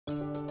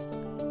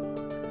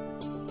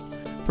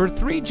For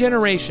 3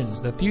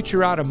 generations, the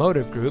Future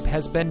Automotive Group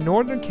has been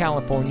Northern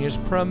California's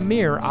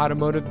premier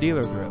automotive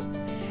dealer group.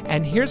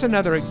 And here's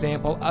another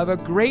example of a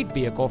great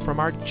vehicle from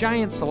our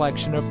giant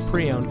selection of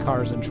pre-owned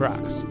cars and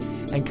trucks.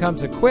 And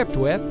comes equipped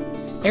with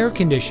air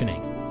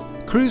conditioning,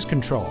 cruise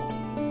control,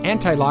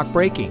 anti-lock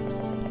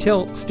braking,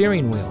 tilt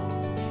steering wheel,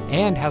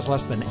 and has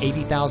less than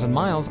 80,000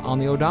 miles on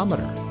the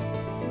odometer.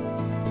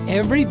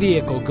 Every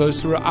vehicle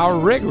goes through our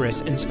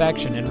rigorous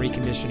inspection and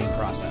reconditioning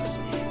process.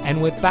 And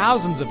with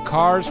thousands of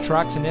cars,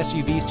 trucks, and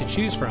SUVs to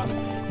choose from,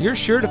 you're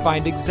sure to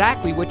find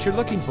exactly what you're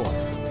looking for.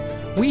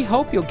 We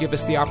hope you'll give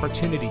us the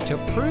opportunity to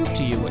prove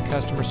to you what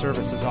customer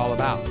service is all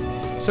about.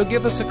 So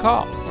give us a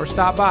call or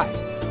stop by.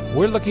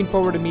 We're looking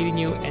forward to meeting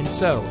you, and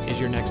so is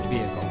your next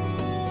vehicle.